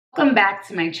Welcome back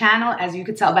to my channel. As you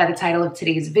could tell by the title of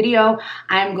today's video,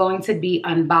 I'm going to be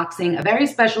unboxing a very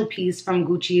special piece from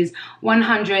Gucci's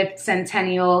 100th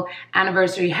Centennial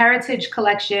Anniversary Heritage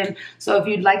Collection. So if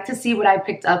you'd like to see what I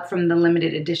picked up from the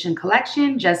limited edition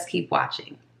collection, just keep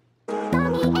watching.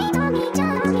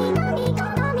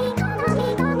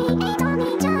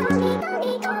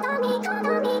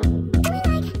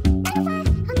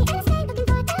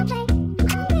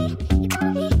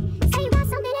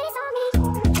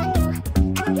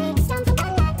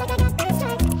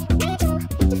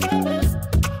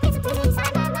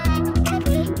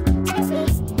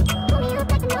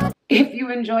 If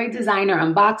you enjoy designer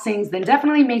unboxings, then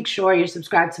definitely make sure you're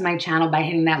subscribed to my channel by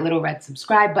hitting that little red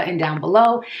subscribe button down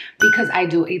below, because I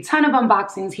do a ton of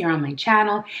unboxings here on my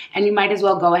channel, and you might as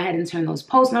well go ahead and turn those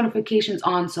post notifications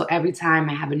on so every time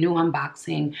I have a new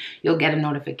unboxing, you'll get a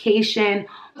notification.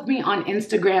 Follow me on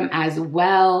Instagram as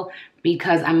well,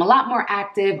 because I'm a lot more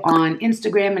active on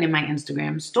Instagram and in my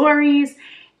Instagram stories.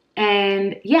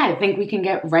 And yeah, I think we can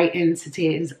get right into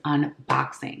today's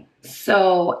unboxing.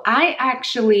 So I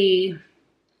actually,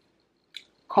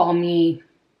 call me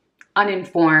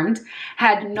uninformed,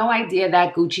 had no idea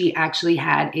that Gucci actually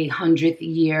had a 100th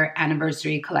year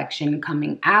anniversary collection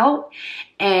coming out.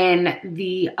 And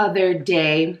the other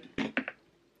day,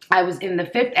 I was in the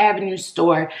 5th Avenue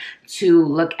store to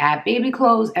look at baby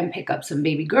clothes and pick up some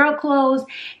baby girl clothes.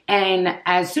 And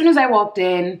as soon as I walked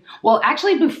in, well,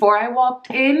 actually before I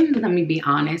walked in, let me be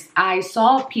honest, I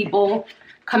saw people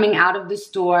coming out of the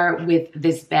store with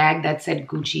this bag that said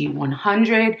Gucci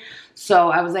 100. So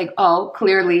I was like, oh,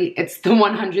 clearly it's the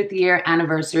 100th year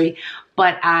anniversary.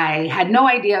 But I had no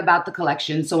idea about the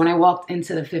collection. So when I walked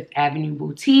into the 5th Avenue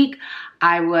boutique,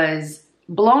 I was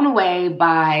blown away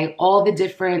by all the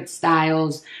different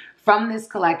styles from this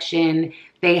collection.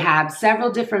 They have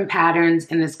several different patterns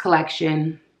in this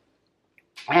collection,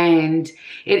 and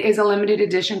it is a limited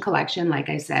edition collection, like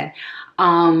I said.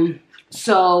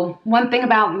 So one thing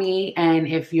about me, and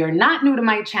if you're not new to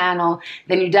my channel,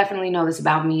 then you definitely know this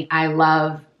about me, I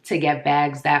love to get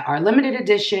bags that are limited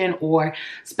edition or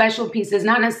special pieces,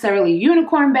 not necessarily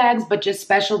unicorn bags, but just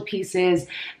special pieces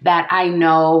that I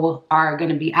know are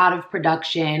going to be out of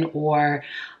production or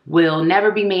will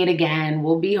never be made again,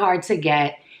 will be hard to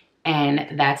get.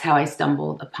 And that's how I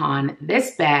stumbled upon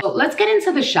this bag. So let's get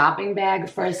into the shopping bag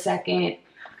for a second.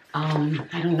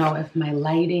 I don't know if my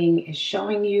lighting is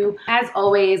showing you. As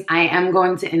always, I am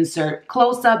going to insert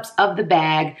close-ups of the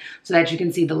bag so that you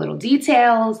can see the little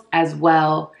details as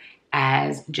well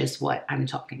as just what I'm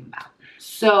talking about.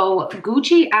 So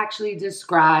Gucci actually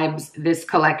describes this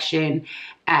collection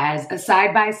as a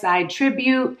side-by-side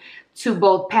tribute to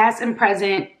both past and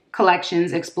present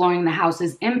collections exploring the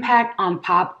house's impact on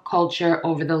pop culture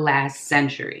over the last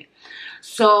century.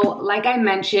 So like I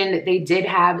mentioned, they did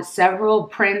have several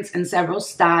prints and several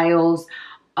styles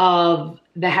of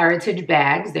the heritage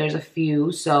bags. There's a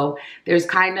few, so there's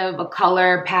kind of a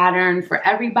color pattern for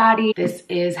everybody. This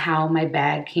is how my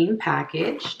bag came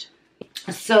packaged.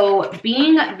 So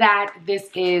being that this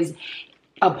is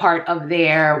a part of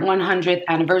their 100th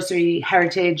anniversary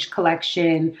heritage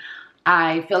collection,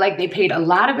 I feel like they paid a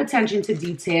lot of attention to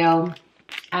detail.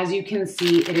 As you can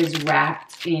see, it is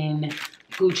wrapped in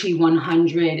Gucci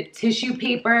 100 tissue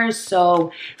paper.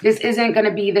 So this isn't going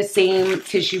to be the same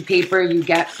tissue paper you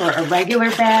get for a regular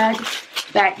bag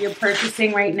that you're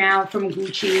purchasing right now from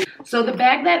Gucci. So the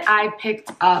bag that I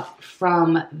picked up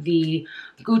from the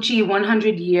Gucci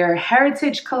 100 year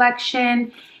heritage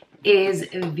collection is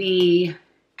the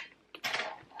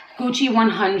Gucci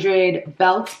 100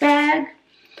 belt bag.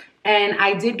 And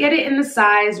I did get it in the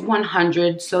size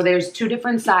 100. So there's two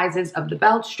different sizes of the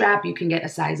belt strap. You can get a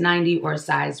size 90 or a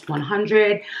size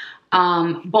 100.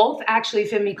 Both actually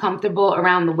fit me comfortable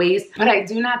around the waist, but I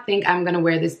do not think I'm gonna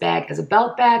wear this bag as a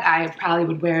belt bag. I probably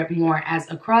would wear it more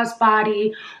as a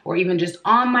crossbody or even just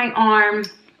on my arm.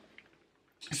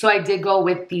 So I did go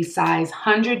with the size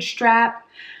 100 strap.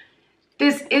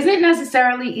 This isn't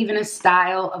necessarily even a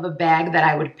style of a bag that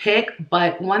I would pick,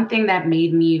 but one thing that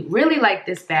made me really like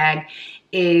this bag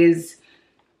is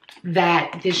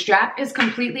that the strap is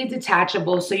completely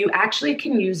detachable, so you actually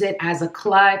can use it as a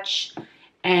clutch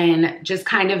and just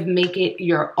kind of make it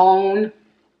your own.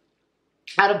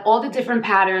 Out of all the different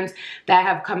patterns that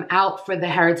have come out for the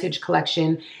Heritage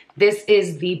Collection, this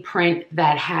is the print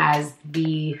that has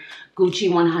the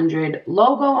Gucci 100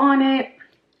 logo on it.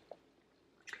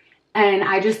 And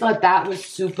I just thought that was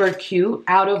super cute.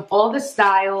 Out of all the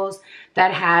styles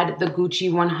that had the Gucci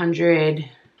 100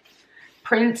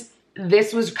 print,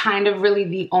 this was kind of really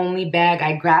the only bag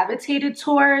I gravitated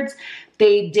towards.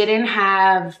 They didn't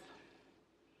have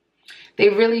They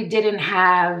really didn't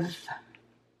have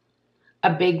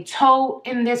a big toe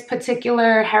in this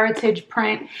particular heritage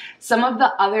print. Some of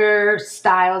the other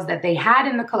styles that they had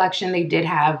in the collection, they did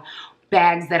have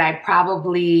bags that I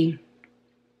probably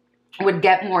would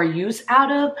get more use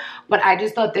out of, but I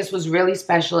just thought this was really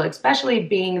special, especially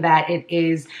being that it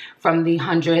is from the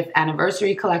 100th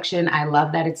anniversary collection. I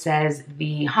love that it says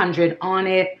the 100 on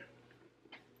it.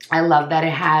 I love that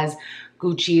it has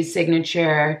Gucci's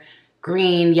signature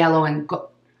green, yellow, and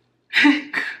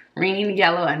green,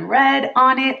 yellow, and red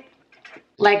on it.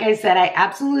 Like I said, I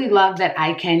absolutely love that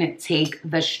I can take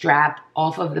the strap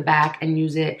off of the back and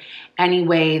use it any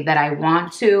way that I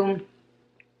want to.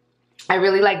 I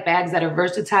really like bags that are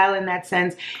versatile in that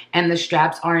sense, and the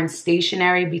straps aren't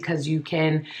stationary because you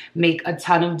can make a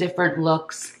ton of different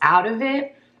looks out of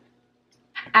it.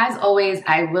 As always,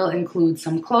 I will include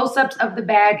some close-ups of the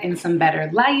bag and some better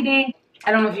lighting.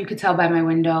 I don't know if you could tell by my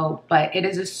window, but it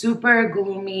is a super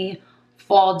gloomy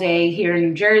fall day here in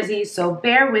New Jersey, so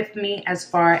bear with me as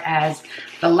far as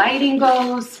the lighting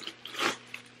goes.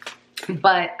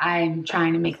 But I'm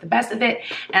trying to make the best of it,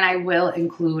 and I will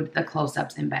include the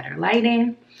close-ups and better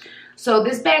lighting. So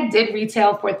this bag did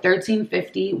retail for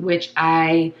 $13.50, which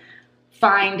I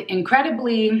find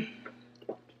incredibly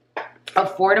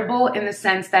affordable in the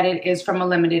sense that it is from a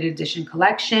limited edition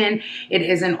collection. It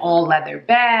is an all leather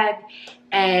bag,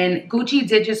 and Gucci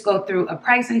did just go through a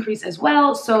price increase as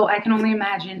well, so I can only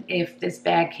imagine if this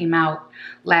bag came out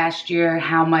last year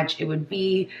how much it would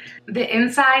be. The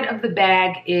inside of the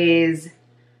bag is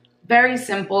very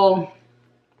simple,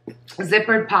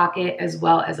 zippered pocket as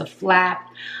well as a flap.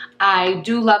 I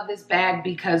do love this bag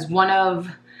because one of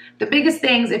the biggest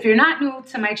things, if you're not new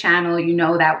to my channel, you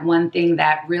know that one thing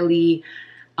that really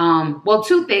well,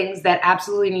 two things that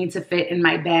absolutely need to fit in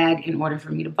my bag in order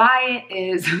for me to buy it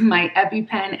is my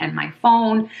EpiPen and my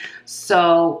phone.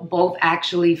 So both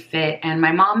actually fit, and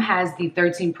my mom has the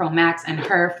 13 Pro Max and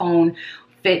her phone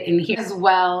fit in here as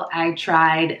well. I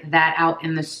tried that out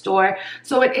in the store.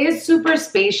 So it is super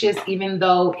spacious, even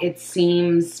though it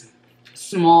seems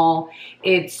small.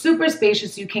 It's super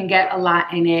spacious. You can get a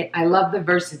lot in it. I love the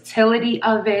versatility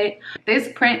of it.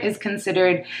 This print is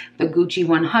considered the Gucci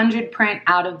 100 print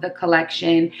out of the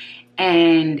collection,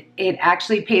 and it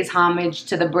actually pays homage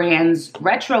to the brand's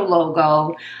retro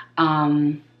logo,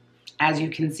 as you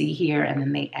can see here, and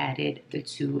then they added the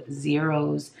 2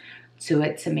 zeros to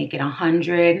it to make it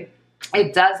 100.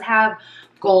 It does have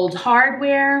gold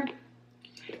hardware,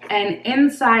 and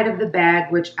inside of the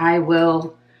bag, which I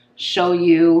will show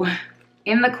you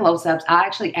in the close-ups, I'll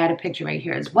actually add a picture right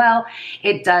here as well.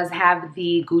 It does have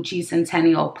the Gucci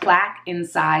Centennial plaque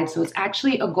inside, so it's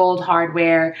actually a gold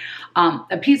hardware,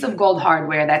 a piece of gold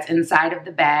hardware that's inside of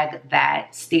the bag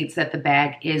that states that the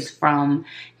bag is from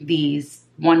these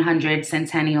 100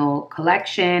 Centennial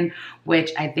collection,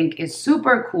 which I think is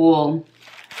super cool.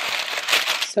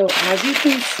 So as you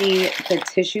can see, the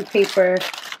tissue paper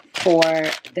for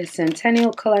the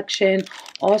Centennial collection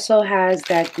also has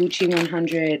that Gucci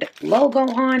 100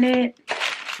 logo on it,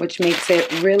 which makes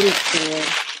it really cool.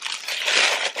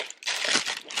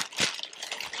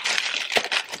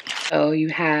 So you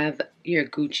have your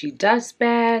Gucci dust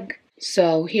bag.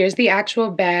 So here's the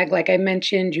actual bag. Like I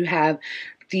mentioned, you have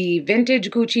the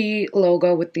vintage Gucci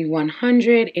logo with the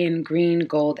 100 in green,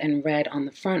 gold, and red on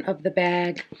the front of the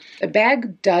bag. The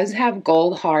bag does have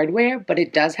gold hardware, but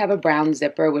it does have a brown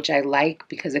zipper, which I like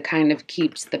because it kind of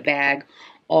keeps the bag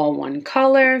all one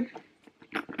color.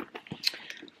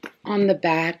 On the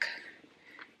back,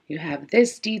 you have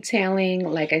this detailing.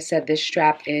 Like I said, this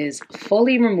strap is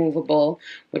fully removable,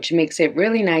 which makes it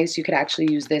really nice. You could actually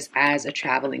use this as a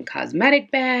traveling cosmetic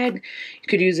bag. You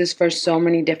could use this for so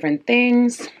many different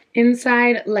things.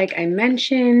 Inside, like I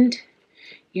mentioned,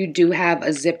 you do have a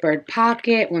zippered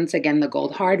pocket. Once again, the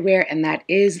gold hardware, and that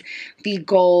is the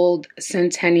gold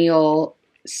Centennial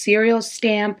serial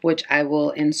stamp, which I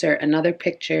will insert another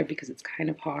picture because it's kind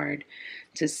of hard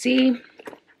to see.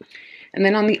 And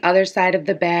then on the other side of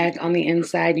the bag, on the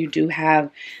inside, you do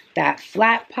have that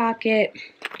flat pocket.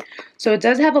 So it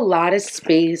does have a lot of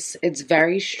space. It's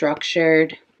very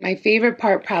structured. My favorite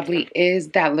part probably is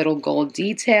that little gold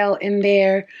detail in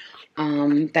there.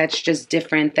 That's just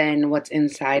different than what's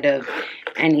inside of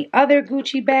any other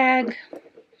Gucci bag.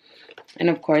 And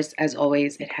of course, as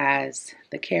always, it has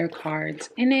the care cards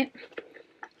in it.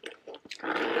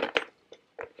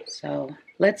 So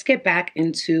let's get back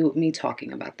into me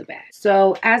talking about the bag.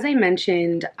 So as I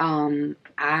mentioned,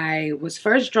 I was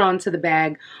first drawn to the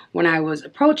bag when I was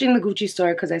approaching the Gucci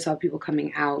store because I saw people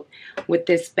coming out with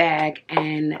this bag.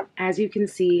 And as you can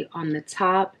see on the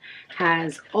top,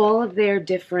 has all of their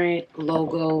different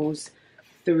logos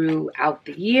throughout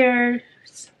the years,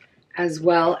 as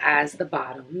well as the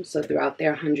bottom. So throughout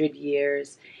their 100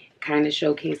 years, kind of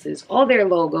showcases all their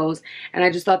logos, and I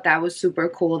just thought that was super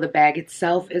cool. The bag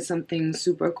itself is something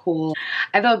super cool.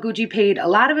 I thought Gucci paid a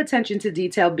lot of attention to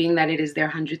detail, being that it is their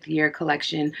 100th year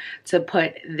collection, to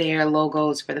put their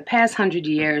logos for the past 100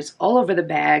 years all over the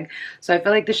bag. So I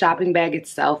feel like the shopping bag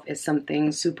itself is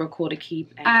something super cool to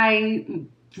keep. I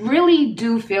really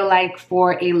do feel like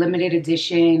for a limited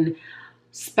edition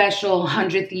special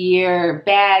 100th year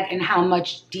bag, and how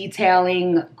much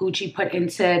detailing Gucci put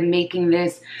into making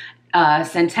this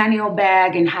Centennial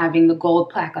bag and having the gold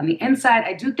plaque on the inside,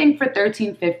 I do think for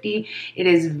 $13.50 it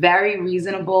is very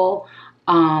reasonable,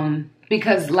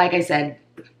 because like I said,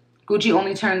 Gucci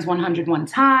only turns 100 one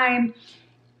time.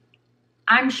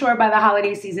 I'm sure by the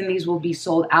holiday season these will be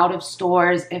sold out of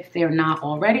stores if they're not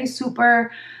already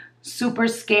super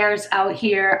scarce out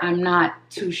here. I'm not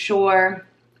too sure.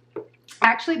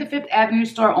 Actually, the Fifth Avenue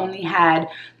store only had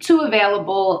 2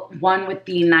 available, one with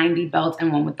the 90 belt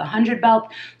and one with the 100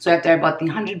 belt. So after I bought the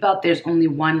 100 belt, there's only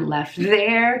one left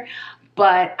there.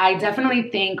 But I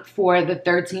definitely think for the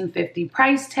 $13.50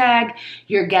 price tag,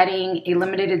 you're getting a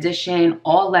limited edition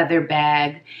all leather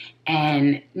bag.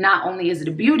 And not only is it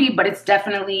a beauty, but it's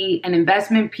definitely an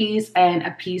investment piece, and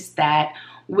a piece that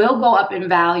will go up in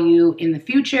value in the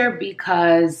future,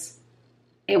 because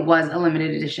it was a limited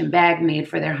edition bag made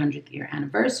for their 100th year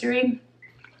anniversary.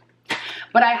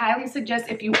 But I highly suggest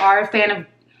if you are a fan of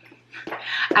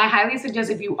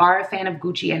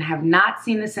Gucci and have not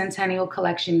seen the Centennial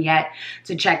collection yet,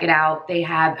 to check it out. They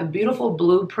have a beautiful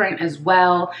blueprint as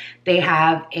well. They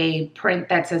have a print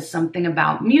that says something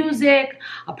about music.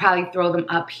 I'll probably throw them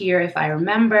up here if I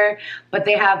remember. But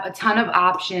they have a ton of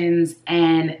options,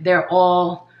 and they're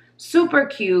all super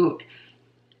cute.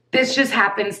 This just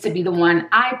happens to be the one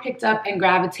I picked up and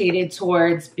gravitated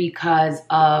towards because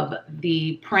of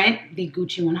the print, the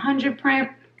Gucci 100 print.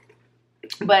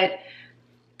 But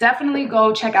definitely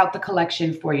go check out the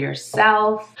collection for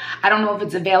yourself. I don't know if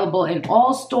it's available in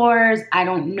all stores. I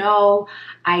don't know.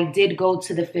 I did go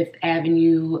to the Fifth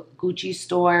Avenue Gucci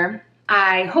store.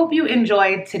 I hope you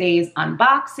enjoyed today's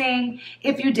unboxing.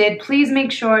 If you did, please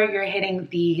make sure you're hitting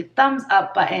the thumbs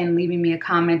up button, leaving me a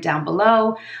comment down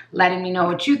below, letting me know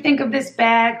what you think of this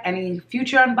bag, any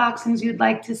future unboxings you'd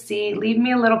like to see. Leave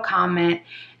me a little comment.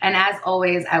 And as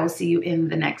always, I will see you in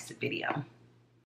the next video.